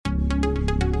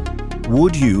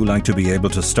Would you like to be able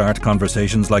to start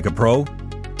conversations like a pro?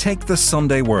 Take the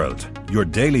Sunday World, your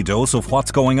daily dose of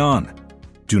what's going on.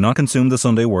 Do not consume the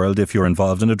Sunday World if you're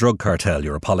involved in a drug cartel,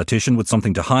 you're a politician with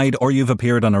something to hide, or you've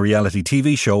appeared on a reality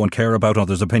TV show and care about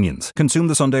others' opinions. Consume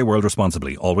the Sunday World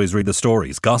responsibly. Always read the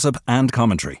stories, gossip and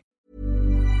commentary.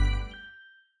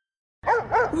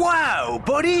 Wow,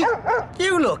 buddy!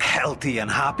 You look healthy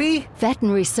and happy.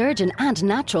 Veterinary surgeon and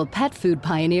natural pet food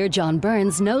pioneer John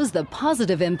Burns knows the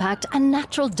positive impact a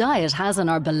natural diet has on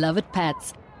our beloved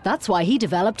pets. That's why he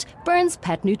developed Burns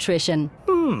Pet Nutrition.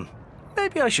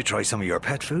 Maybe I should try some of your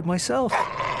pet food myself.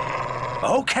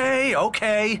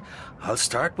 Okay. I'll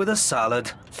start with a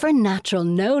salad. For natural,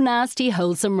 no nasty,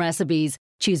 wholesome recipes,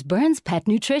 choose Burns Pet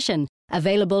Nutrition.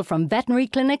 Available from veterinary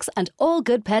clinics and all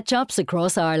good pet shops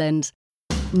across Ireland.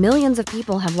 Millions of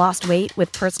people have lost weight with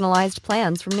personalized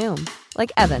plans from Noom.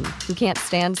 Like Evan, who can't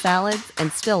stand salads and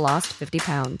still lost 50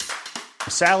 pounds.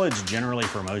 Salads generally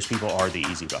for most people are the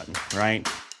easy button, right?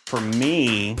 For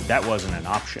me, that wasn't an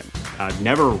option. I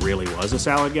never really was a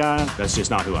salad guy. That's just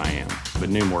not who I am. But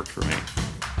Noom worked for me.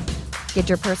 Get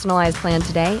your personalized plan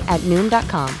today at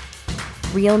Noom.com.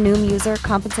 Real Noom user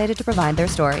compensated to provide their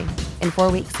story. In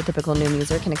 4 weeks, the typical Noom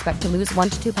user can expect to lose 1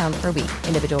 to 2 pounds per week.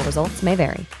 Individual results may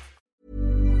vary.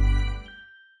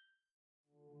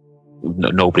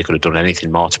 Nobody could have done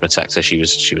anything more to protect her. She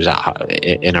was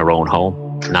in her own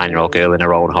home, 9-year-old girl in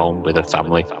her own home with her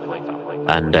family.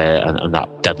 And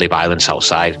that deadly violence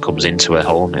outside comes into her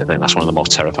home. I think that's one of the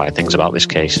most terrifying things about this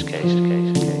case.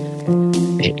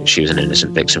 She was an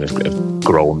innocent victim of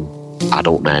grown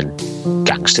adult men,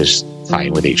 gangsters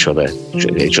fighting with each other.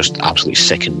 It just absolutely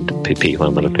sickened people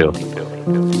in Liverpool.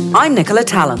 I'm Nicola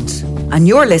Tallant, and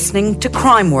you're listening to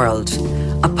Crime World,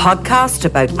 a podcast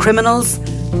about criminals,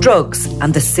 drugs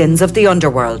and the sins of the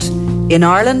underworld in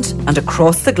Ireland and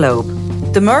across the globe.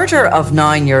 The murder of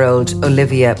 9-year-old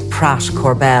Olivia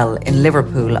Pratt-Korbel in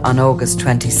Liverpool on August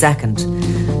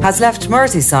 22nd has left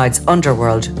Merseyside's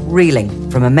underworld reeling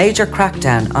from a major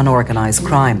crackdown on organised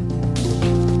crime.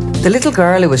 The little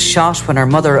girl who was shot when her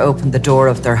mother opened the door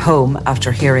of their home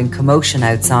after hearing commotion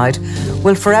outside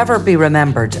will forever be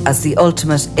remembered as the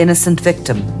ultimate innocent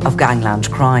victim of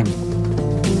gangland crime.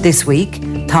 This week,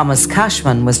 Thomas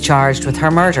Cashman was charged with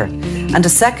her murder, and a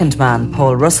second man,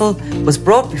 Paul Russell, was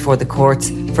brought before the courts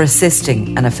for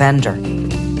assisting an offender.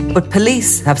 But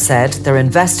police have said their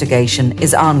investigation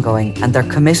is ongoing and they're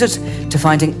committed to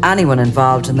finding anyone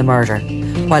involved in the murder,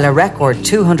 while a record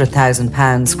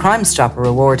 £200,000 Crime Stopper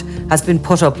reward has been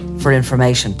put up for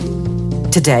information.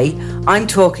 Today, I'm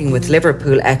talking with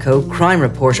Liverpool Echo crime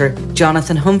reporter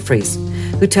Jonathan Humphreys,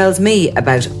 who tells me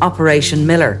about Operation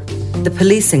Miller, the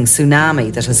policing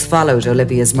tsunami that has followed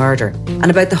Olivia's murder, and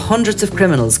about the hundreds of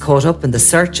criminals caught up in the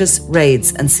searches,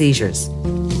 raids and seizures.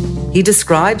 He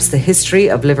describes the history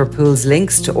of Liverpool's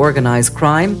links to organised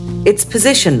crime, its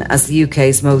position as the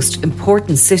UK's most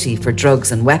important city for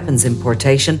drugs and weapons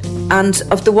importation, and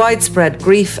of the widespread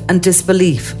grief and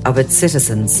disbelief of its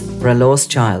citizens for a lost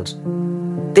child.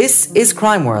 This is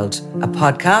Crime World, a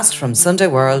podcast from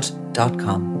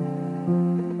SundayWorld.com.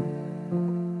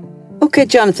 OK,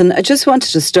 Jonathan, I just wanted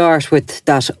to start with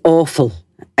that awful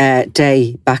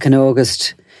day back in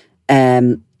August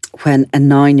when a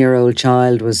 9-year-old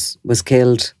child was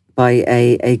killed by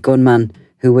a gunman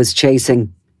who was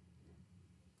chasing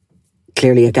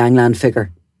clearly a gangland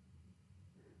figure.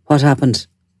 What happened?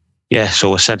 Yeah,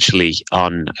 so essentially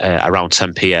on around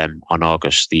 10 p.m. on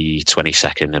August the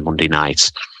 22nd, a Monday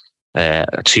night,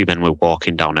 2 men were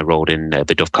walking down a road in the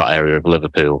Dovecot area of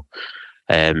Liverpool.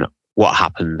 What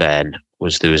happened then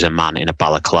was there was a man in a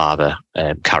balaclava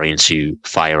carrying 2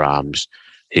 firearms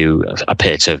who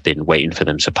appeared to have been waiting for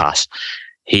them to pass.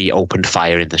 He opened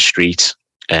fire in the street.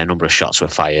 A number of shots were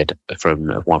fired from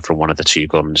one of the 2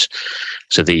 guns.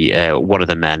 So the one of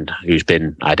the men, who's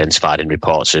been identified in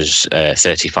reports as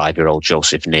 35-year-old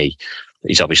Joseph Nee,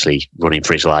 he's obviously running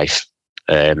for his life.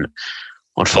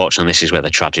 Unfortunately, this is where the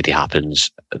tragedy happens.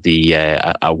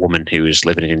 A woman who was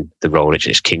living in the road,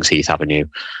 it's King's Heath Avenue,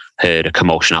 heard a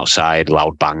commotion outside,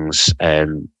 loud bangs,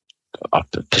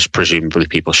 presumably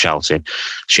people shouting.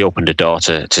 She opened the door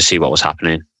to see what was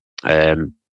happening.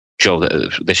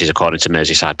 This is according to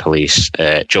Merseyside police.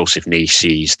 Joseph Nee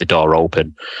sees the door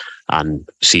open and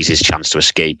sees his chance to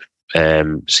escape.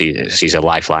 Sees a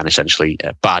lifeline, essentially,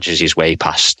 barges his way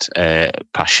past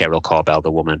Cheryl Korbel,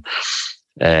 the woman,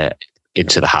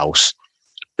 into the house.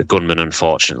 The gunman,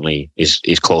 unfortunately,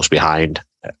 is close behind,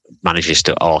 manages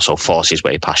to also force his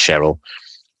way past Cheryl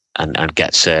and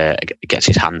gets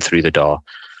his hand through the door.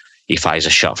 He fires a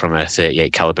shot from a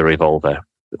 .38 caliber revolver.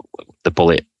 The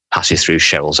bullet passes through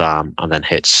Cheryl's arm and then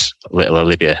hits little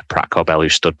Olivia Pratt-Korbel, who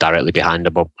stood directly behind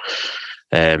her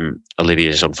mum. Olivia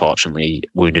is unfortunately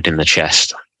wounded in the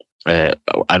chest.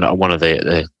 And one of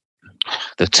the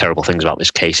terrible things about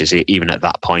this case is even at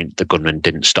that point, the gunman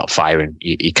didn't stop firing.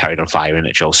 He carried on firing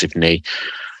at Joseph Nee.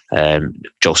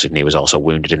 Joseph Nee was also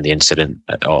wounded in the incident,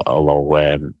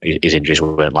 although his injuries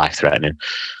weren't life-threatening.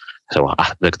 So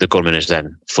the gunman has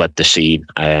then fled the scene.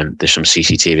 There's some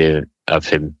CCTV of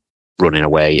him running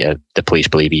away. The police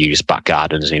believe he used back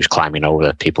gardens and he was climbing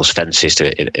over people's fences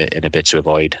in a bit to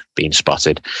avoid being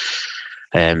spotted.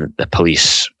 The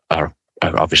police are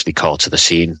obviously called to the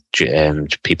scene.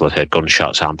 People have heard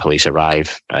gunshots, and police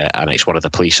arrive, and it's one of the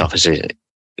police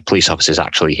officers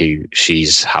actually who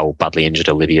sees how badly injured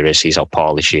Olivia is, sees how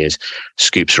poorly she is,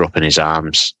 scoops her up in his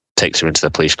arms, takes her into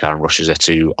the police car and rushes her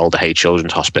to Alder Hey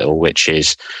Children's Hospital, which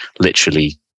is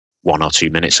literally 1 or 2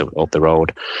 minutes up the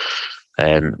road.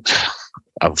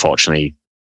 Unfortunately,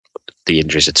 the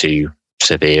injuries are too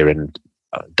severe, and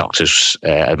doctors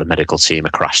of a medical team,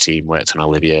 a crash team, worked on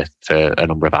Olivia for a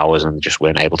number of hours and just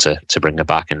weren't able to bring her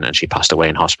back, and she passed away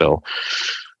in hospital.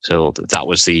 So that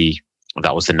was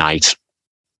the night.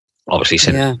 Obviously,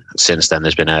 since then,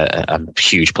 there's been a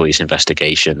huge police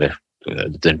investigation.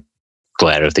 The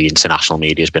glare of the international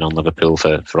media has been on Liverpool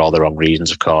for all the wrong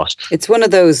reasons, of course. It's one of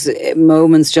those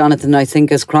moments, Jonathan, I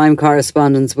think as crime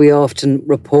correspondents, we often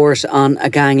report on a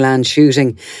gangland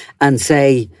shooting and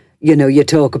say, you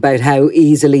talk about how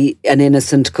easily an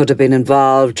innocent could have been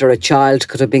involved or a child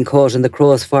could have been caught in the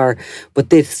crossfire. But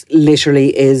this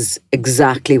literally is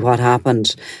exactly what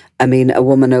happened. I mean, a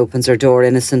woman opens her door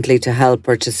innocently to help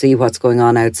her to see what's going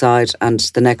on outside, and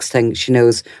the next thing she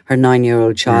knows, her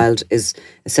 9-year-old child is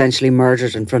essentially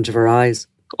murdered in front of her eyes.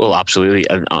 Well, absolutely.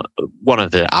 And one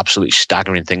of the absolutely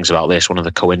staggering things about this, one of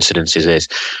the coincidences is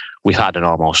we've had an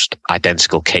almost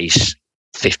identical case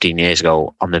 15 years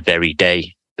ago on the very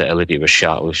day that Olivia was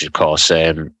shot, which of course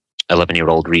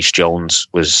 11-year-old Rhys Jones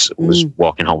was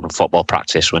walking home from football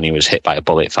practice when he was hit by a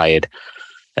bullet fired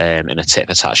in a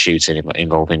tit-for-tat shooting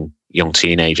involving young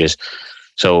teenagers.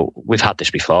 So we've had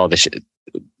this before.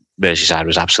 Merseyside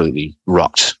was absolutely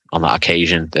rocked on that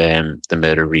occasion. The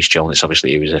murder of Rhys Jones,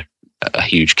 obviously, it was a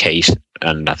huge case,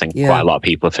 and I think quite a lot of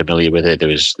people are familiar with it. There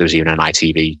was even an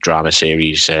ITV drama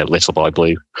series, Little Boy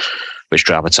Blue, which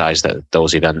dramatised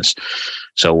those events.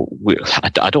 So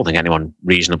I don't think anyone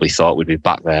reasonably thought we'd be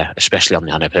back there, especially on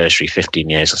the anniversary 15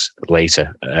 years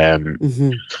later. And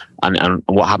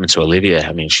what happened to Olivia?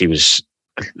 I mean, she was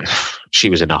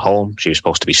in her home. She was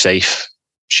supposed to be safe.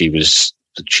 Nobody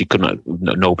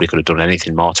could have done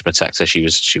anything more to protect her. She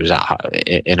was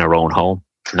in her own home,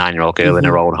 9-year-old girl in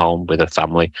her own home with her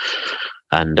family,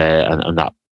 and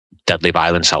that deadly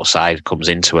violence outside comes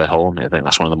into her home. I think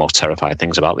that's one of the most terrifying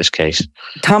things about this case.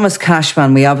 Thomas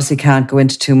Cashman, we obviously can't go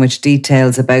into too much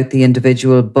details about the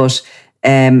individual, but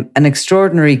an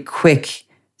extraordinary quick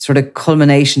sort of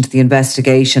culmination to the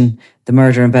investigation, the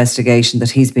murder investigation,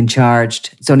 that he's been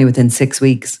charged. It's only within 6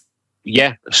 weeks.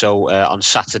 Yeah, so on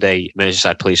Saturday,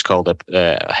 Merseyside Police called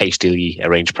a hastily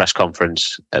arranged press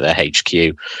conference at their HQ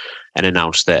and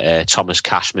announced that Thomas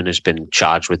Cashman has been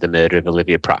charged with the murder of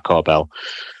Olivia Pratt-Korbel.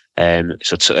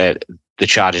 The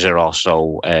charges are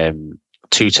also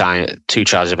two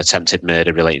charges of attempted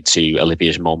murder related to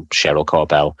Olivia's mum, Cheryl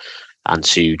Korbel, and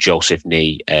to Joseph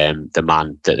Nee, the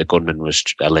man that the gunman was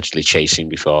allegedly chasing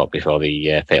before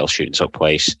the fatal shooting took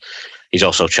place. He's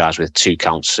also charged with 2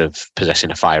 counts of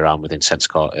possessing a firearm with intent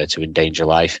to endanger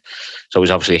life. So it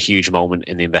was obviously a huge moment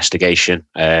in the investigation.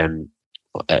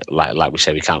 Like we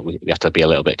say, we have to be a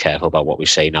little bit careful about what we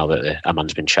say now that a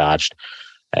man's been charged.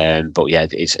 But yeah,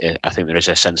 I think there is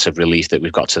a sense of relief that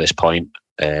we've got to this point.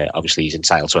 Obviously, he's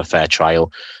entitled to a fair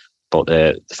trial, but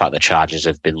the fact that charges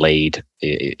have been laid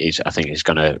I think is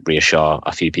going to reassure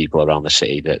a few people around the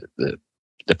city that the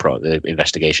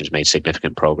investigation's made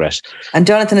significant progress. And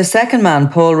Jonathan, a second man,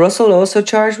 Paul Russell, also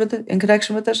charged with it in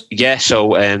connection with it? Yeah,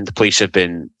 so the police have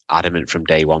been adamant from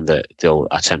day one that they'll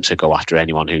attempt to go after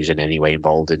anyone who's in any way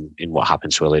involved in what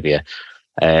happened to Olivia.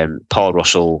 Paul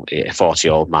Russell, a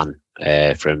 40-year-old man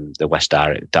from the West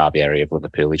Derby area of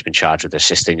Liverpool, he's been charged with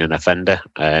assisting an offender.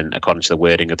 And according to the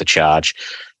wording of the charge,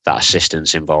 that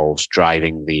assistance involves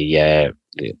driving the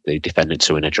defendant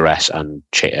to an address and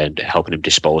helping him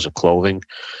dispose of clothing.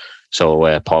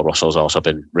 So Paul Russell's also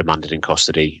been remanded in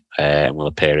custody and will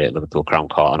appear at Liverpool Crown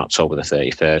Court on October the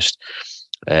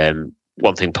 31st.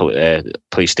 One thing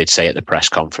police did say at the press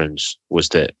conference was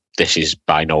that this is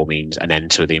by no means an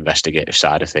end to the investigative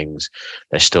side of things.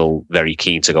 They're still very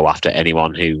keen to go after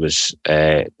anyone who was,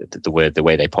 the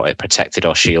way they put it, protected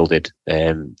or shielded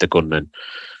the gunman.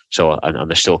 So, and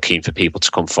they're still keen for people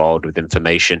to come forward with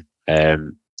information.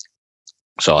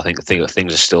 So I think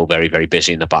things are still very, very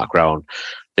busy in the background.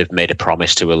 They've made a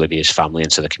promise to Olivia's family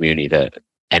and to the community that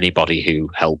anybody who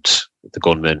helped the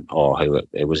gunman or who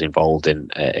was involved in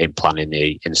planning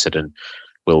the incident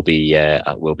will be a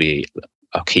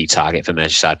key target for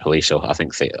Merseyside Police. So I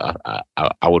think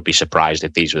I would be surprised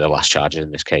if these were the last charges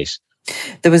in this case.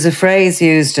 There was a phrase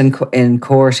used in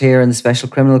court here in the Special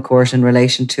Criminal Court in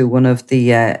relation to one of the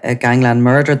gangland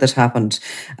murder that happened.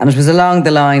 And it was along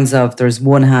the lines of there's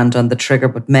one hand on the trigger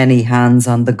but many hands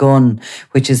on the gun,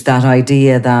 which is that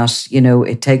idea that,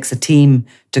 it takes a team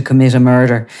to commit a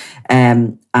murder.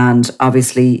 And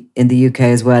obviously in the UK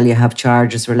as well, you have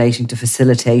charges relating to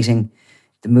facilitating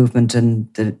the movement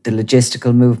and the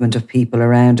logistical movement of people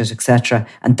around it, etc.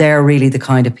 And they're really the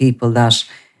kind of people that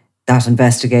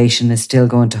investigation is still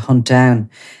going to hunt down.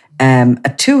 A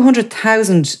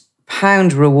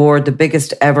 £200,000 reward, the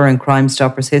biggest ever in Crime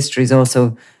Stoppers history, is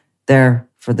also there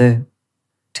for the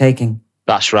taking.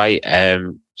 That's right.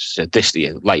 So this,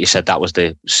 like you said, that was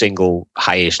the single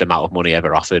highest amount of money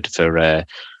ever offered for an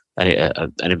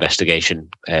investigation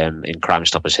in Crime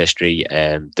Stoppers history.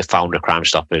 The founder of Crime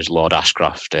Stoppers, Lord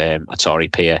Ashcroft, a Tory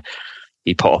peer,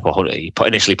 he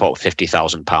initially put up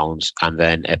 £50,000, and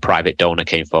then a private donor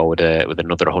came forward with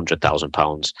another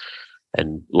 £100,000,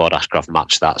 and Lord Ashcroft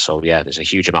matched that. So yeah, there's a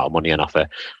huge amount of money on offer.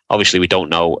 Obviously, we don't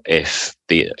know if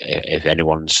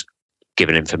anyone's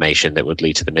given information that would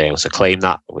lead to them being able to claim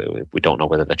that. We don't know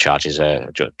whether the charges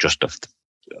are just of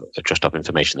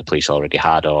information the police already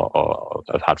had or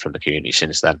have had from the community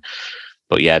since then.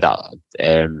 But yeah, that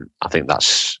I think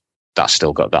that's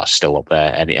still up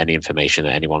there. Any information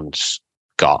that anyone's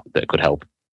got that could help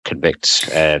convict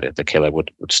the killer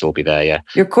would still be there. Yeah.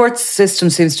 Your court system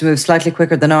seems to move slightly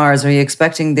quicker than ours. Are you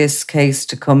expecting this case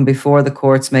to come before the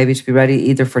courts, maybe to be ready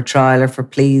either for trial or for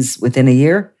pleas within a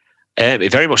year?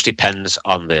 It very much depends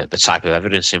on the type of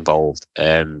evidence involved.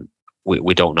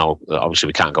 We don't know. Obviously,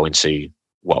 we can't go into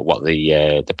what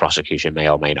the prosecution may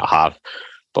or may not have.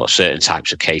 But certain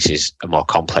types of cases are more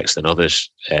complex than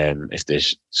others.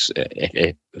 If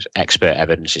expert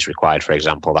evidence is required, for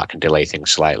example, that can delay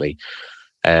things slightly.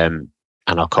 And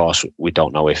of course, we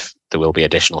don't know if there will be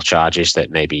additional charges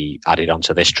that may be added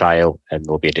onto this trial, and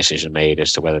there'll be a decision made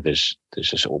as to whether there's a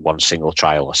sort of one single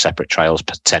trial or separate trials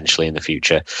potentially in the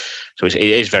future. So it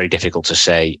is very difficult to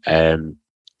say. I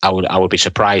would be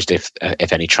surprised if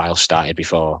any trials started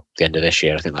before the end of this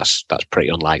year. I think that's pretty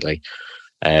unlikely.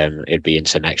 It'd be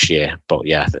into next year, but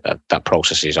yeah, that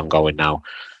process is ongoing now.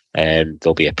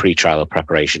 There'll be a pre-trial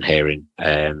preparation hearing.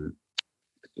 I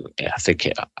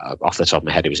think off the top of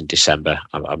my head, it was in December.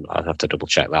 I'd have to double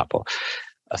check that, but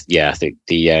yeah, I think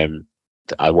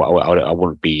I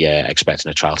wouldn't be expecting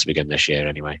a trial to begin this year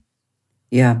anyway.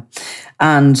 Yeah,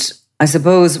 and I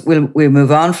suppose we'll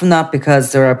move on from that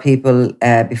because there are people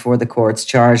before the courts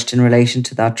charged in relation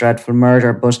to that dreadful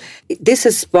murder. But this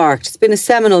has sparked, it's been a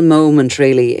seminal moment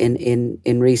really in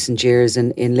recent years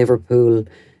in Liverpool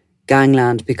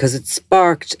gangland, because it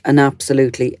sparked an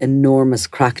absolutely enormous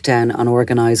crackdown on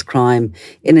organised crime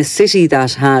in a city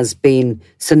that has been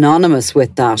synonymous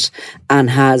with that and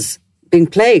has been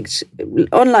plagued,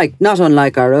 not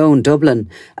unlike our own Dublin.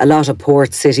 A lot of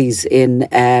port cities in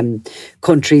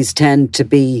countries tend to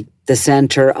be the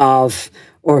centre of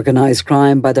organised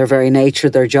crime by their very nature,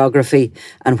 their geography,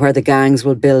 and where the gangs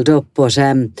will build up. But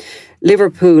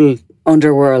Liverpool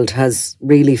underworld has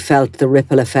really felt the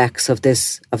ripple effects of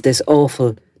this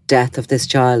awful death of this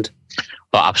child.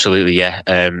 Well, absolutely, yeah.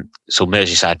 So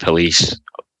Merseyside Police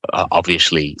are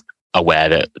obviously aware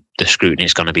that the scrutiny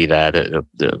is going to be there, that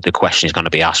the question is going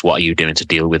to be asked, what are you doing to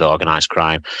deal with organised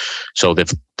crime? So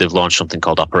they've launched something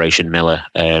called Operation Miller,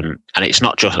 and it's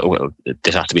not just,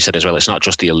 this has to be said as well, it's not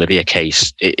just the Olivia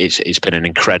case. It's been an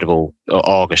incredible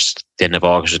August. The end of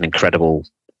August was an incredible,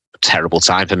 terrible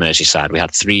time for Merseyside. We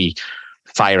had 3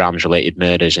 firearms-related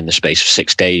murders in the space of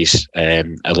 6 days,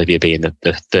 Olivia being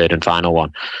the third and final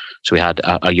one. So we had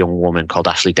a young woman called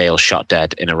Ashley Dale shot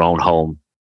dead in her own home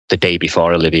the day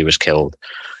before Olivia was killed.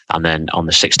 And then on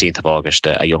the 16th of August,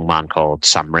 a young man called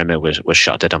Sam Rimmer was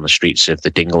shot dead on the streets of the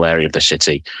Dingle area of the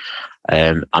city.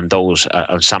 And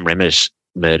Sam Rimmer's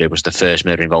murder was the first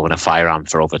murder involving a firearm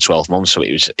for over 12 months. So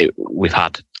we've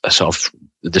had a sort of,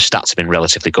 the stats have been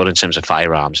relatively good in terms of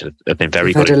firearms. Have been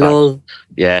very good.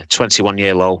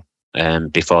 21-year low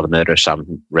before the murder of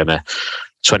Sam Rimmer.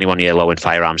 21-year low in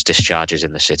firearms discharges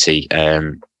in the city.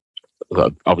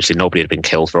 Obviously, nobody had been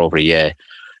killed for over a year.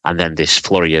 And then this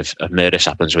flurry of murders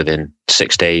happens within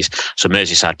 6 days. So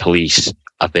Merseyside Police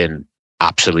have been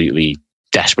absolutely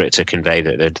desperate to convey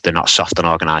that they're not soft on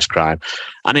organised crime.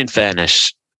 And in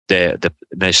fairness, the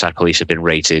Merseyside Police have been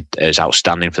rated as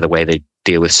outstanding for the way they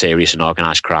deal with serious and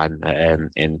organised crime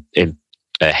in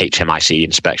HMIC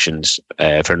inspections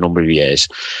for a number of years.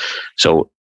 So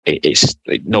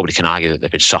nobody can argue that they've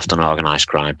been soft on organised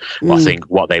crime. But I think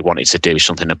what they wanted to do is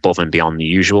something above and beyond the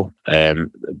usual.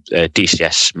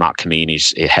 DCS Mark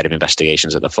Kamini's head of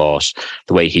investigations at the force,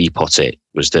 the way he put it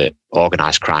was that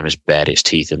organised crime has bared its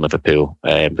teeth in Liverpool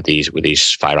with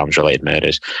these firearms related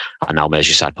murders, and now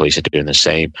Merseyside Police are doing the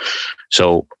same.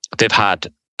 So they've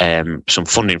had some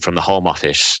funding from the Home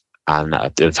Office, and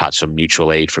they've had some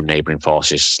mutual aid from neighbouring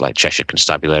forces like Cheshire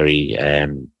Constabulary,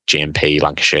 GMP,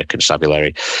 Lancashire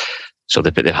Constabulary. So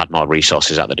they've had more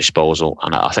resources at their disposal.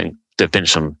 And I think there have been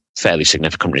some fairly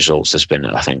significant results. There's been,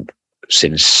 I think,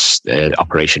 since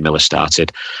Operation Miller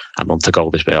started a month ago,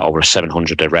 there's been over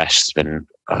 700 arrests, been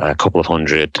a couple of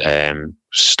hundred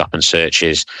stop and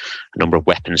searches, a number of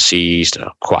weapons seized,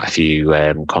 quite a few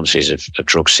quantities of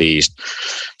drugs seized.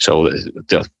 So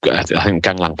I think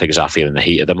gangland figures are feeling the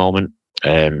heat at the moment.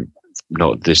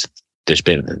 There's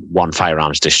been one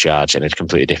firearms discharge in a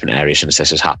completely different area since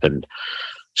this has happened.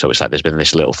 So it's like there's been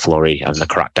this little flurry, and the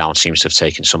crackdown seems to have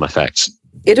taken some effect.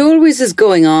 It always is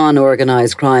going on,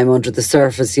 organised crime, under the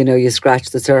surface. You know, you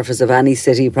scratch the surface of any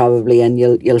city probably and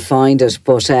you'll find it.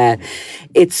 But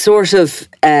it sort of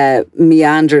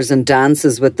meanders and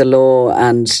dances with the law,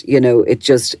 and, you know,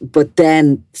 but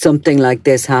then something like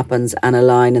this happens and a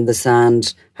line in the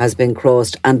sand has been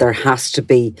crossed, and there has to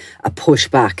be a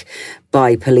pushback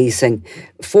by policing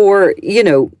for, you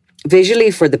know, visually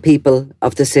for the people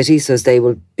of the city, so as they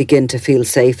will begin to feel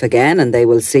safe again, and they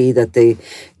will see that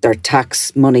their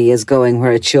tax money is going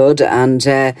where it should. And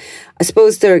I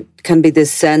suppose there can be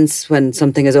this sense when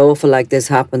something as awful like this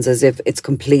happens, as if it's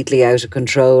completely out of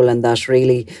control, and that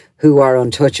really who are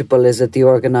untouchable? Is it the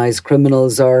organised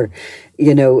criminals, or,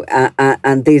 you know,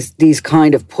 and these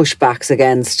kind of pushbacks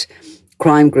against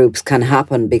crime groups can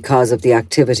happen because of the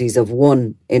activities of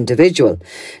one individual.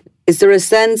 Is there a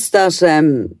sense that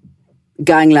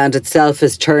gangland itself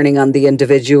is turning on the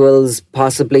individuals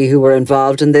possibly who were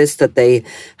involved in this, that they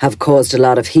have caused a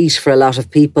lot of heat for a lot of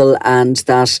people, and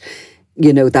that,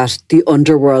 you know, that the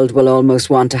underworld will almost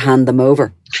want to hand them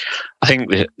over? I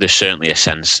think there's certainly a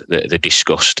sense that the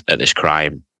disgust at this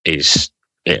crime is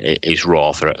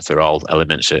raw for all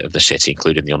elements of the city,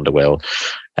 including the underworld.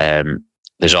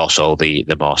 There's also the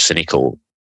more cynical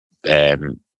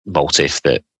motive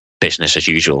that business as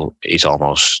usual is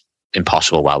almost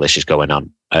impossible while this is going on,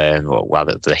 while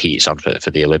the heat's on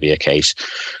for the Olivia case.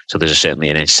 So there's certainly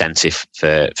an incentive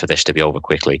for this to be over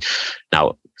quickly.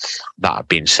 Now, that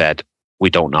being said, we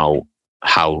don't know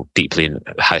how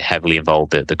heavily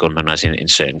involved the gunman is in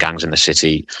certain gangs in the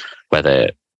city, whether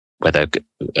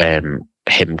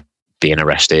him being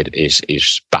arrested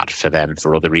is bad for them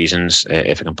for other reasons,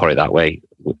 if I can put it that way.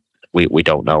 We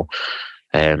don't know.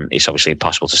 It's obviously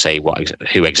impossible to say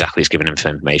who exactly is giving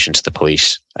information to the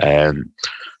police,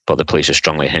 but the police are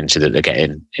strongly hinted that they're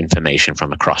getting information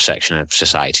from a cross-section of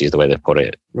society, is the way they've put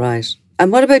it. Right.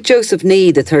 And what about Joseph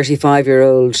Nee, the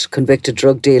 35-year-old convicted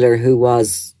drug dealer who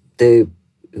was the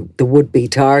would-be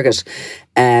target?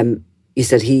 You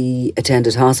said he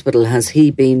attended hospital. Has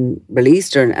he been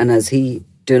released, and is he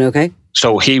doing okay?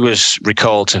 So he was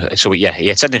recalled. He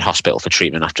attended hospital for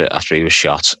treatment after he was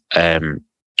shot.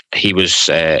 He was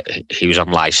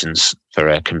on licence for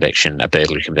a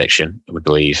burglary conviction, we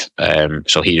believe.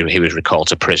 So he was recalled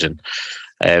to prison.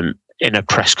 In a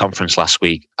press conference last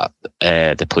week,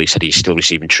 the police said he's still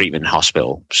receiving treatment in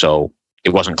hospital. So it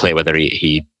wasn't clear whether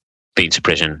he'd been to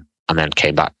prison and then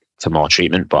came back for more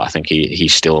treatment. But I think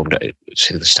he's still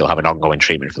having ongoing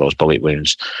treatment for those bullet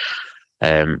wounds.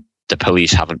 The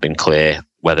police haven't been clear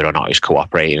whether or not he's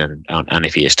cooperating, and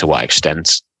if he is, to what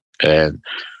extent.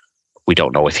 We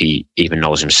don't know if he even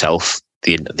knows himself,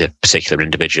 the particular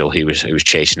individual who was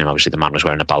chasing him. Obviously, the man was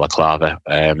wearing a balaclava.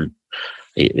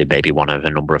 It may be one of a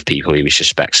number of people who he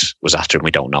suspects was after him.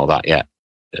 We don't know that yet.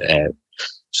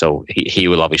 So he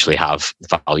will obviously have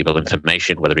valuable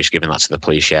information. Whether he's given that to the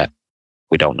police yet,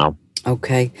 we don't know.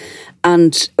 Okay.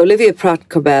 And Olivia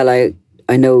Pratt-Korbel,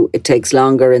 I know it takes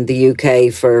longer in the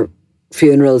UK for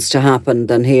funerals to happen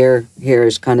than here. Here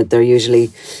is kind of, they're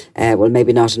usually, well,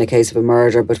 maybe not in a case of a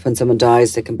murder, but when someone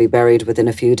dies, they can be buried within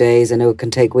a few days. I know it can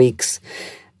take weeks.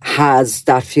 Has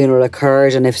that funeral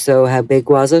occurred? And if so, how big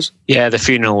was it? Yeah, the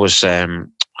funeral was a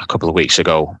couple of weeks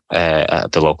ago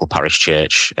at the local parish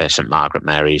church, St Margaret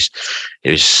Mary's.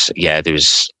 It was, there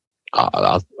was,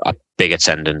 I've big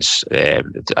attendance.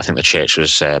 I think the church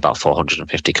was about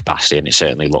 450 capacity, and it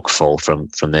certainly looked full from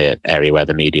the area where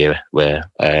the media were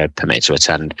permitted to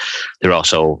attend. There were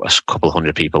also a couple of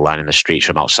hundred people lining the streets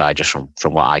from outside, just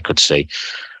from what I could see.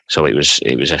 So it was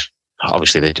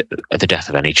obviously the death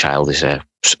of any child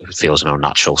feels an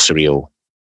unnatural, surreal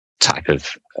type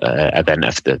of event.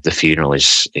 Of the funeral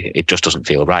it just doesn't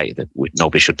feel right.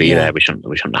 Nobody should be there. We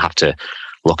shouldn't have to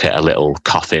look at a little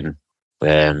coffin,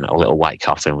 a little white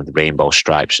coffin with rainbow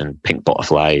stripes and pink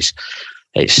butterflies.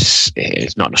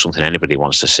 It's not something anybody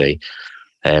wants to see.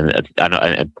 And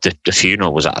the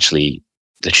funeral was actually,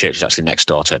 the church was actually next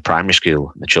door to a primary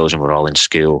school. The children were all in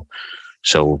school,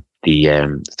 so the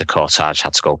cortege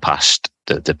had to go past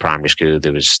the primary school.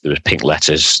 There was pink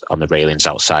letters on the railings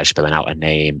outside spelling out a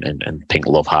name and pink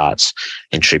love hearts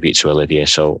in tribute to Olivia.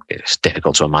 So it's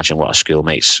difficult to imagine what our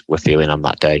schoolmates were feeling on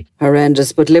that day.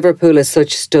 Horrendous. But Liverpool as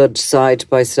such stood side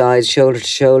by side, shoulder to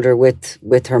shoulder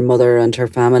with her mother and her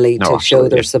family to show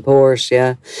their support.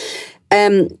 Yeah.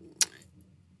 And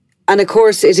of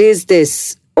course it is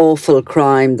this awful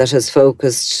crime that has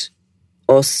focused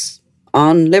us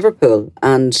on Liverpool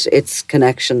and its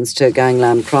connections to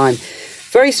gangland crime.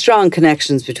 Very strong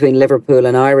connections between Liverpool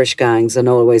and Irish gangs, and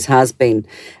always has been.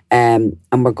 And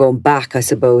we're going back, I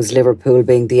suppose, Liverpool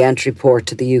being the entry port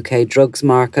to the UK drugs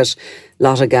market. A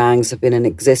lot of gangs have been in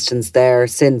existence there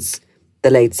since the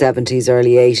late 70s,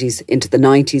 early 80s, into the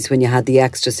 90s, when you had the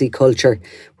ecstasy culture,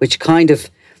 which kind of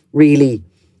really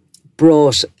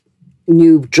brought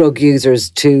new drug users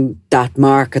to that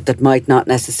market that might not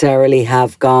necessarily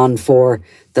have gone for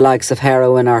the likes of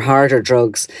heroin or harder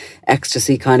drugs.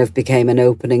 Ecstasy kind of became an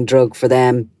opening drug for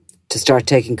them to start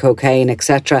taking cocaine,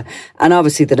 etc. And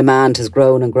obviously the demand has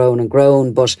grown and grown and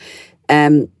grown. But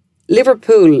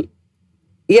Liverpool,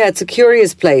 it's a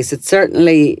curious place. It's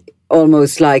certainly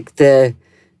almost like I've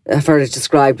heard it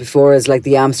described before as like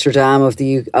the Amsterdam of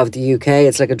the UK.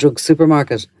 It's like a drug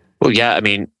supermarket. Well, yeah, I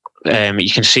mean, you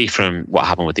can see from what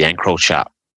happened with the EncroChat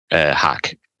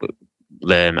hack.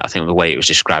 I think the way it was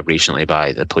described recently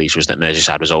by the police was that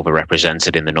Merseyside was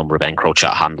overrepresented in the number of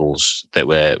EncroChat handles that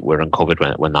were uncovered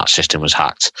when that system was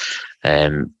hacked.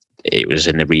 It was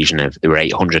in the region of, there were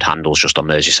 800 handles just on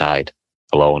Merseyside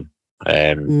alone.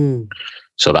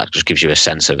 So that just gives you a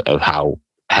sense of how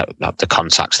the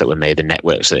contacts that were made, the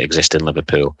networks that exist in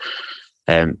Liverpool.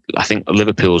 I think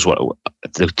Liverpool's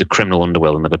the criminal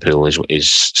underworld in Liverpool is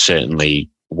certainly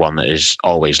one that is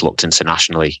always looked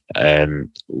internationally.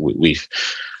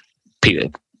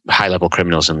 High-level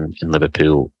criminals in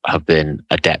Liverpool have been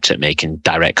adept at making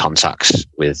direct contacts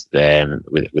with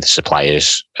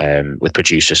suppliers, with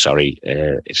producers.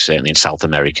 Certainly in South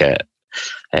America,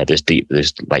 there's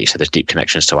like you said, there's deep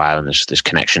connections to Ireland. There's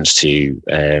connections to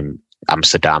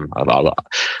Amsterdam.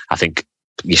 I think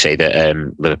you say that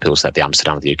Liverpool's like the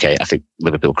Amsterdam of the UK. I think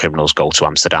Liverpool criminals go to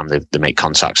Amsterdam. They make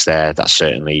contacts there. There's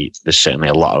certainly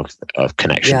a lot of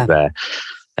connections there.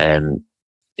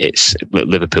 It's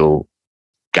Liverpool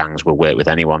gangs will work with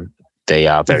anyone. They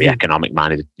are very economic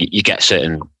minded. You get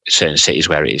certain cities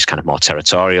where it is kind of more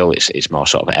territorial. It's more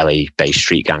sort of LA based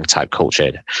street gang type culture.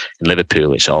 In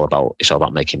Liverpool, it's all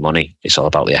about making money. It's all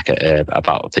about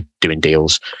doing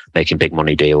deals, making big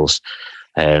money deals.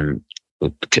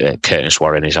 Curtis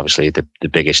Warren is obviously the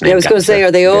biggest name. Yeah, I was going to say,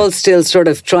 are they all still sort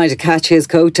of trying to catch his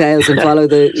coattails and follow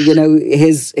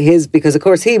his, because of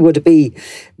course he would be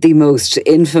the most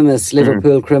infamous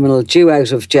Liverpool criminal due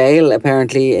out of jail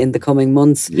apparently in the coming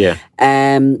months. Yeah.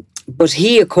 But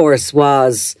he of course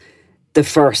was the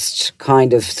first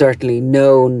kind of certainly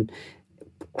known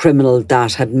criminal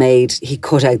that he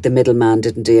cut out the middleman,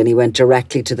 didn't he? And he went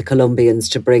directly to the Colombians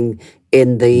to bring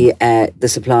in the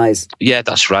supplies. Yeah,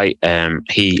 that's right.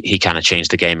 He kind of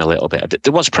changed the game a little bit.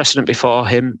 There was precedent before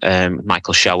him.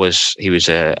 Michael Showers, he was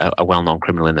a well-known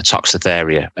criminal in the Toxteth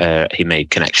area. He made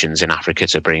connections in Africa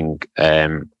to bring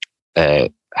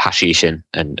hashish in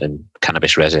and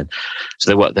cannabis resin.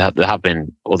 So there have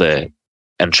been other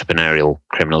entrepreneurial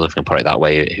criminals, if we can put it that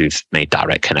way, who've made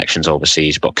direct connections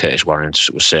overseas, but Curtis Warren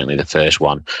was certainly the first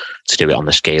one to do it on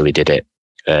the scale he did it.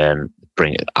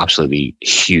 Bring absolutely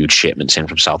huge shipments in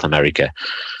from South America.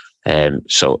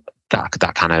 So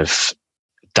that kind of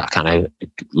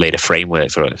laid a framework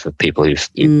for people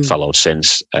who've followed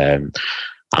since. And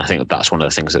I think that's one of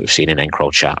the things that we've seen in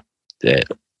EncroChat.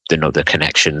 The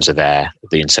connections are there.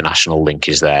 The international link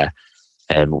is there.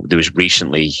 There was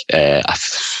recently, I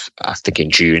think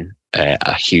in June,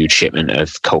 a huge shipment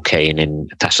of cocaine in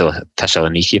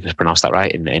Thessaloniki, if I pronounced that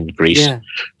right, in Greece,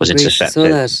 was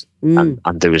intercepted. And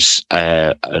there was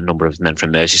a number of men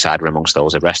from Merseyside were amongst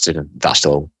those arrested, and that's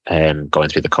still going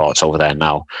through the courts over there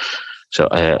now. So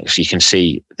you can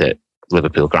see that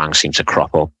Liverpool gangs seem to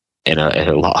crop up in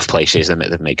a lot of places, and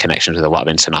they've made connections with a lot of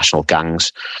international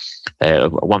gangs.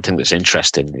 One thing that's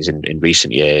interesting is in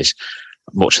recent years,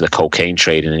 much of the cocaine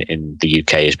trade in the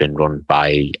UK has been run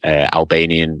by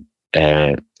Albanian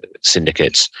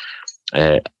syndicates,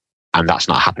 and that's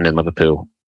not happened in Liverpool.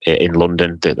 In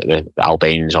London, the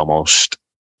Albanians almost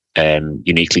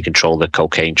uniquely control the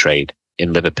cocaine trade.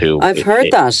 In Liverpool, I've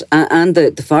heard that, and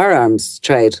the firearms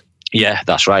trade. Yeah,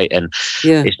 that's right, and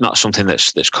it's not something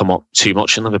that's come up too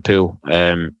much in Liverpool.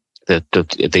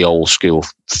 The old school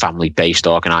family-based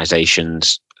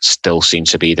organisations still seem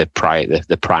to be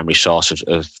the primary source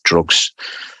of drugs.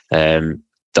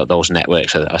 Those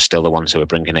networks are still the ones who are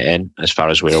bringing it in, as far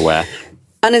as we're aware.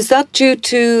 And is that due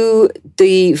to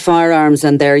the firearms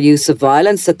and their use of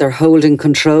violence, that they're holding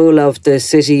control of the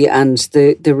city and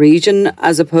the region,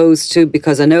 as opposed to,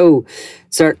 because I know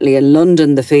certainly in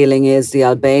London the feeling is the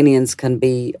Albanians can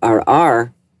be, or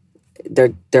are,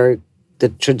 they're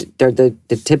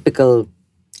the typical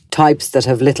types that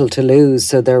have little to lose,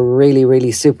 so they're really,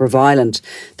 really super violent.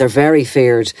 They're very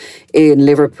feared. In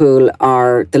Liverpool,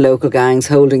 are the local gangs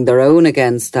holding their own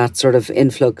against that sort of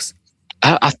influx?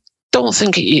 I don't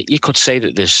think you could say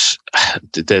that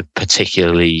they're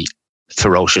particularly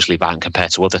ferociously violent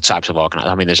compared to other types of organised.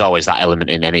 I mean, there's always that element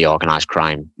in any organised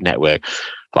crime network,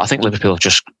 but I think Liverpool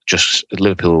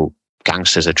Liverpool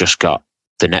gangsters have just got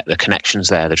the connections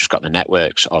there. They've just got the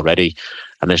networks already,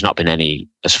 and there's not been any,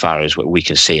 as far as we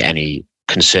can see, any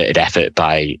concerted effort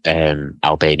by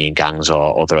Albanian gangs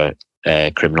or other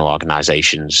criminal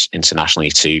organisations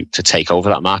internationally to take over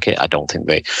that market. I don't think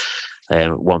they.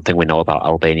 One thing we know about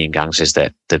Albanian gangs is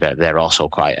that they're also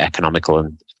quite economical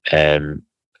and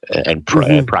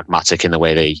pragmatic in the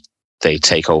way they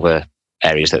take over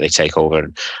areas that they take over.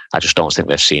 And I just don't think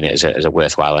they've seen it as a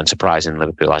worthwhile enterprise in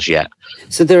Liverpool as yet.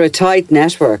 So they're a tight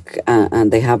network, and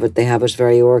they have it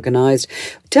very organised.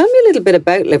 Tell me a little bit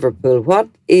about Liverpool. What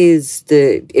is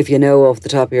if you know off the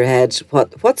top of your head,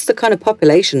 what's the kind of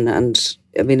population? And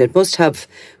I mean, it must have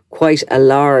quite a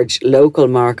large local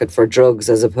market for drugs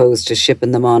as opposed to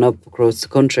shipping them on up across the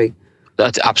country.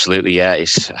 Absolutely, yeah. I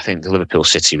think the Liverpool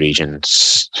city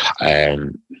region's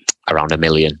around 1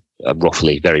 million,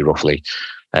 roughly, very roughly.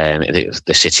 The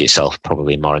city itself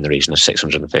probably more in the region of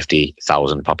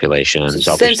 650,000 population. It's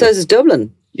the same size as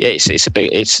Dublin. Yeah, it's a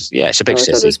big city. I thought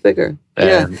it was bigger.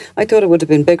 I thought it would have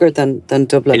been bigger than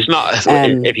Dublin. It's not.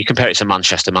 If you compare it to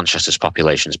Manchester, Manchester's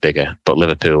population is bigger, but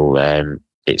Liverpool.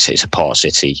 It's a port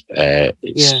city. The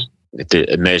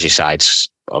Merseyside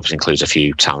obviously includes a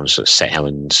few towns, St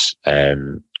Helens,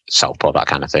 Southport, that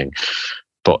kind of thing.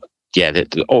 But yeah,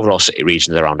 the overall city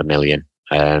region is around 1 million.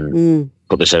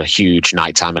 But there's a huge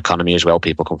nighttime economy as well.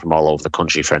 People come from all over the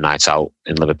country for a night out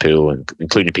in Liverpool, and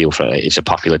including people it's a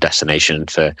popular destination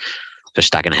for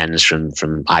stag and hens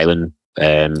from Ireland.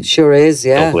 Sure is,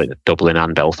 yeah. Dublin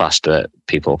and Belfast.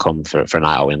 People come for a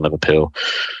night out in Liverpool.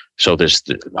 So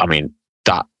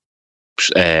that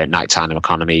nighttime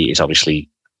economy is obviously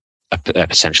a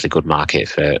potentially good market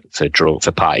for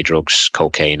party drugs,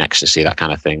 cocaine, ecstasy, that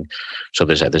kind of thing. So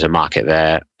there's a market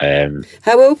there.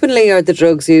 How openly are the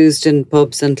drugs used in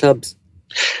pubs and clubs?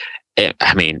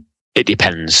 It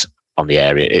depends on the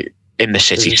area. In the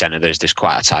city centre, there's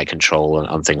quite a tight control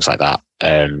and things like that.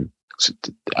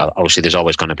 Obviously, there's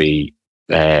always going to be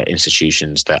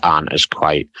institutions that aren't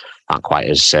quite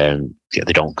as they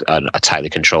are tightly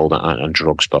controlled on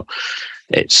drugs, but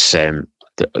it's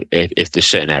if there's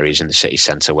certain areas in the city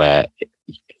centre where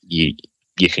you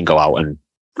can go out and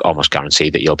almost guarantee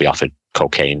that you'll be offered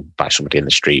cocaine by somebody in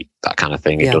the street, that kind of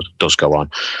thing. It does go on,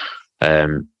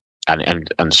 and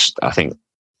I think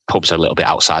pubs are a little bit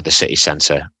outside the city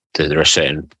centre. There are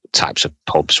certain types of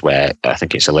pubs where I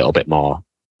think it's a little bit more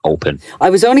open.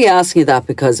 I was only asking you that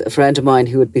because a friend of mine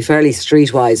who would be fairly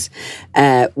streetwise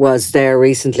was there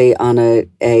recently on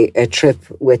a trip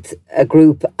with a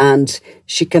group, and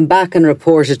she came back and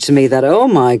reported to me that, oh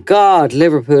my God,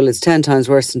 Liverpool is 10 times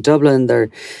worse than Dublin.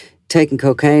 They're taking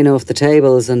cocaine off the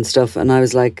tables and stuff. And I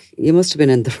was like, you must have been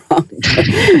in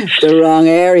the wrong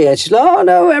area. She's like, oh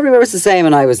no, everywhere's the same.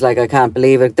 And I was like, I can't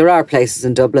believe it. There are places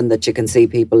in Dublin that you can see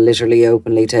people literally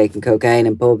openly taking cocaine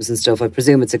in pubs and stuff. I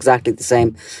presume it's exactly the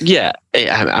same. Yeah,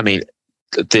 I mean,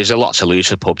 there's a lot to lose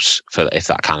for pubs if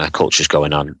that kind of culture's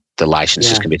going on. The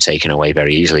licenses can be taken away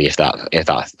very easily if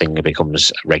that thing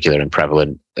becomes regular and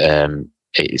prevalent.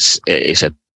 It's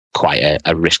quite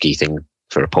a risky thing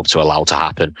for a pub to allow to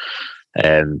happen.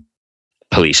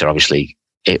 Police are obviously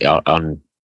on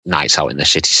nights out in the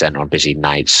city centre on busy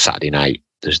nights, Saturday night,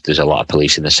 there's a lot of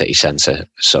police in the city centre,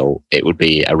 so it would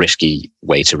be a risky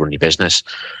way to run your business.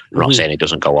 I'm not saying it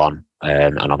doesn't go on,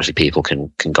 and obviously people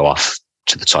can go off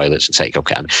to the toilets and take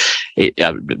cocaine.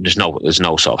 There's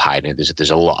no sort of hiding. There's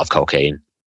a lot of cocaine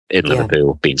in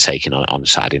Liverpool being taken on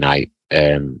Saturday night.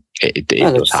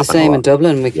 It's the same in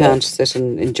Dublin. We can't sit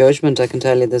in judgment. I can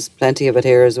tell you there's plenty of it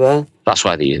here as well. That's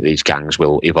why these gangs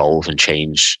will evolve and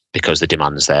change, because the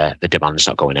demand's there. The demand's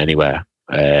not going anywhere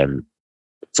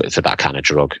for that kind of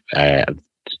drug.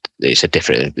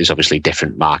 There's obviously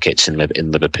different markets in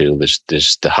Liverpool.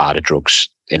 There's the harder drugs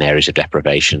in areas of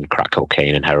deprivation, crack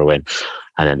cocaine and heroin,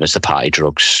 and then there's the party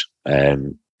drugs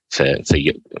for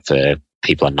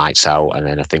people on nights out. And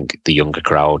then I think the younger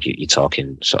crowd, you're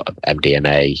talking sort of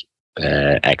MDMA,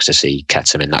 ecstasy,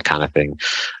 ketamine, that kind of thing.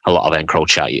 A lot of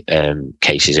encroach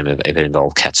cases have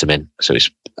involved ketamine. So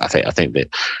I think that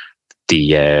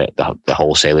the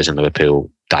wholesalers in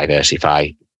Liverpool diversify.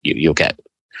 You'll get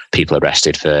people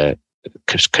arrested for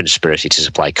conspiracy to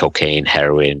supply cocaine,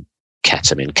 heroin,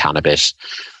 ketamine, cannabis.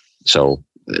 So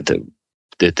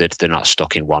they're not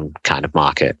stuck in one kind of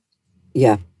market.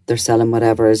 Yeah, they're selling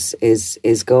whatever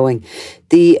is going.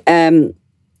 The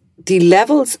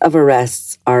levels of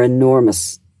arrests are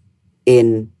enormous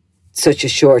in such a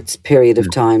short period of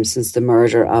time since the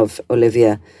murder of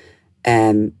Olivia,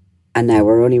 and now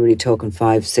we're only really talking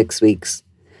 5-6 weeks.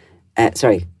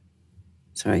 Sorry,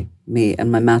 me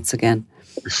and my maths again.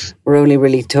 We're only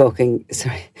really talking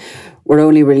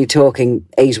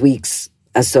 8 weeks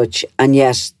as such, and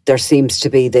yet there seems to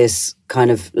be this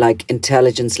kind of like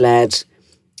intelligence-led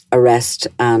arrest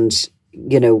and,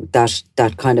 you know, that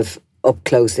kind of up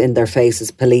close in their faces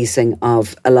policing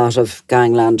of a lot of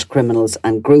gangland criminals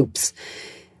and groups.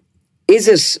 Is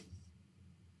it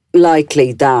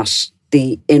likely that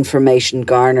the information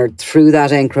garnered through that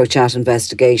EncroChat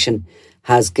investigation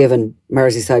has given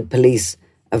Merseyside Police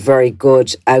a very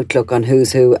good outlook on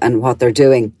who's who and what they're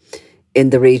doing in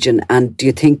the region? And do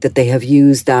you think that they have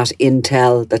used that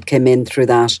intel that came in through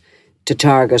that to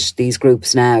target these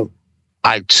groups now?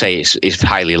 I'd say it's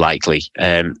highly likely.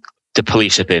 The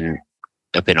police have been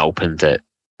open that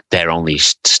they're only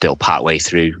still partway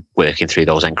through working through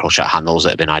those EncroChat handles that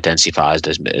have been identified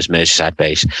as Merseyside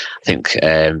based. I think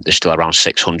there's still around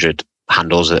 600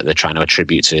 handles that they're trying to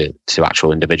attribute to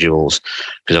actual individuals,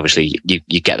 because obviously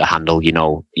you get the handle, you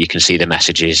know, you can see the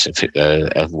messages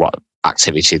of what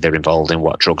activity they're involved in,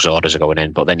 what drugs orders are going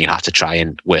in, but then you have to try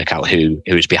and work out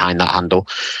who's behind that handle.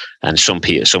 And some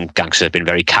gangsters have been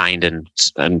very kind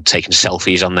and taking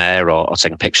selfies on there or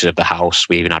taking pictures of the house.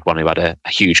 We even had one who had a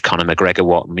huge Conor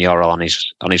McGregor mural on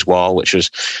his wall, which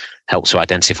was helped to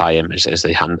identify him as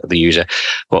the user.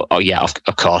 But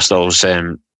of course those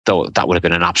that would have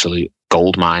been an absolute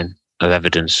goldmine of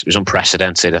evidence. It was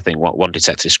unprecedented. I think what one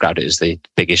detective described it as the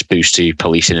biggest boost to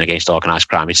policing against organised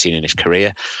crime he's seen in his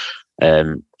career.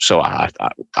 So I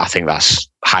think that's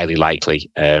highly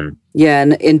likely. And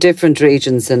in different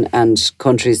regions and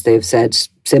countries, they've said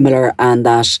similar, and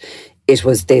that it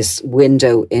was this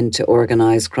window into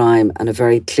organised crime and a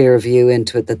very clear view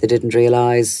into it that they didn't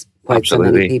realise quite so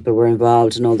many people were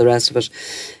involved and all the rest of it.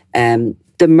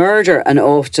 The murder, and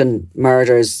often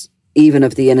murders, even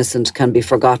of the innocent, can be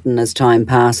forgotten as time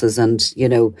passes and, you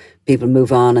know, people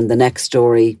move on and the next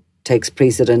story takes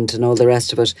precedent and all the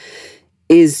rest of it.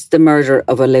 Is the murder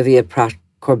of Olivia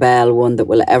Pratt-Korbel one that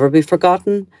will ever be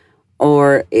forgotten,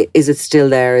 or is it still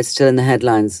there? It's still in the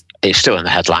headlines? It's still in the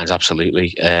headlines,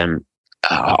 absolutely.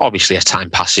 Obviously, as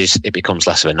time passes, it becomes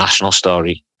less of a national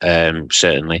story,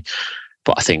 certainly.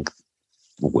 But I think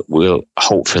we'll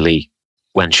hopefully,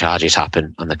 when charges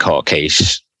happen and the court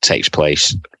case takes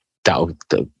place,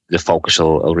 the focus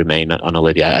will remain on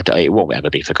Olivia. It won't ever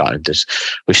be forgotten.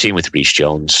 We've seen with Rhys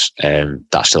Jones,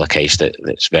 that's still a case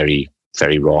that's very,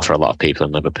 very raw for a lot of people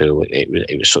in Liverpool.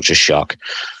 It was such a shock,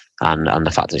 and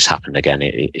the fact that it's happened again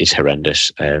is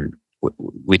horrendous.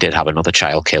 We did have another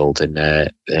child killed in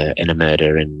a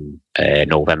murder in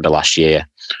November last year.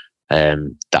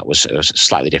 That was a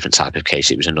slightly different type of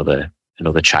case. It was another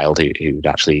child who'd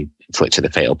actually inflicted the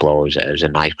fatal blow. It was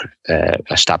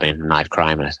a stabbing, knife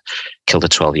crime, and killed a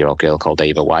 12-year-old girl called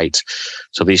Ava White.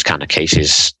 So these kind of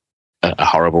cases are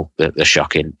horrible. They're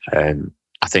shocking.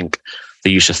 I think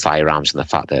the use of firearms and the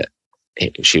fact that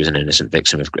she was an innocent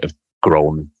victim of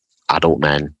grown adult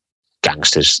men,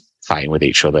 gangsters fighting with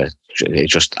each other, it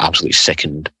just absolutely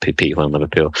sickened people in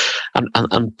Liverpool.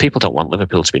 And people don't want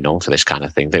Liverpool to be known for this kind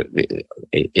of thing.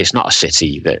 It's not a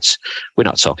city we're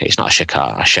not talking, it's not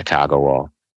a Chicago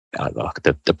or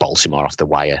the Baltimore off the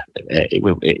wire.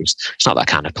 It's not that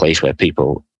kind of place where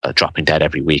people are dropping dead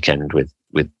every weekend with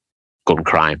gun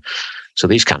crime. So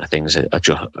these kind of things are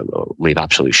just leave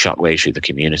absolute shockwaves through the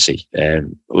community.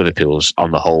 Liverpool's,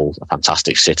 on the whole, a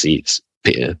fantastic city.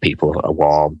 People are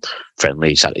warm,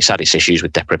 friendly. It's had its issues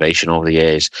with deprivation over the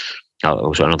years.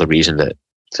 Also, another reason that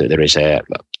there is a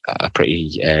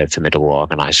pretty formidable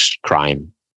organised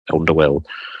crime underworld.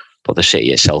 But the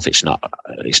city itself, it's not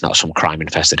some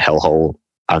crime-infested hellhole.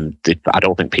 And I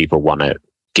don't think people want to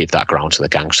give that ground to the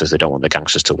gangsters. They don't want the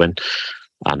gangsters to win.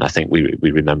 And I think we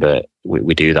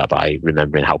do that by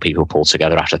remembering how people pull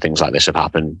together after things like this have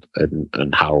happened,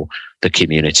 and how the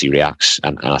community reacts.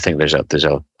 And I think there's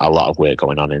a lot of work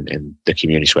going on in the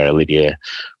communities where Olivia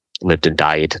lived and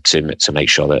died to make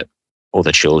sure that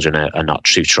other children are not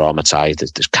too traumatized.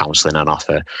 There's counselling on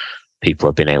offer. People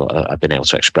have been able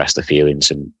to express their feelings,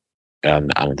 and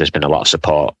there's been a lot of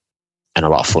support and a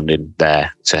lot of funding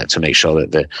there to make sure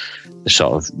that the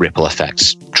sort of ripple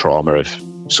effects trauma of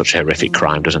such a horrific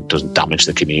crime doesn't damage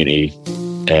the community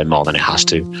more than it has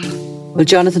to. Well,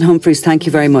 Jonathan Humphreys, thank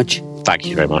you very much. Thank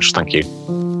you very much. Thank you.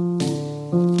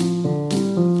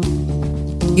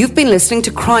 You've been listening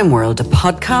to Crime World, a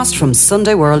podcast from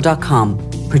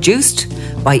SundayWorld.com, produced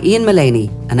by Ian Mullaney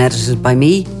and edited by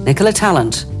me, Nicola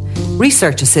Tallant.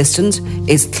 Research assistant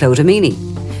is Claude Amini.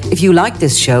 If you like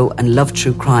this show and love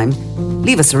true crime,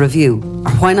 leave us a review,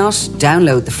 or why not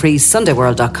download the free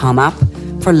SundayWorld.com app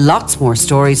for lots more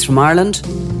stories from Ireland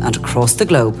and across the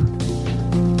globe.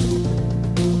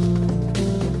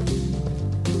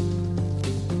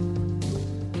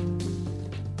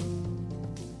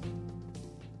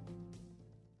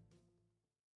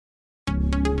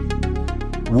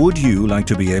 Would you like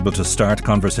to be able to start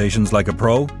conversations like a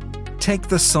pro? Take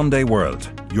the Sunday World,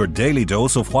 your daily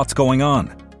dose of what's going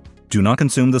on. Do not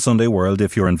consume the Sunday World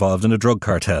if you're involved in a drug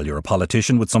cartel, you're a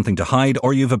politician with something to hide,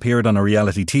 or you've appeared on a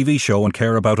reality TV show and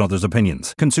care about others'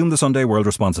 opinions. Consume the Sunday World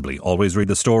responsibly. Always read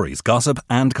the stories, gossip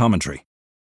and commentary.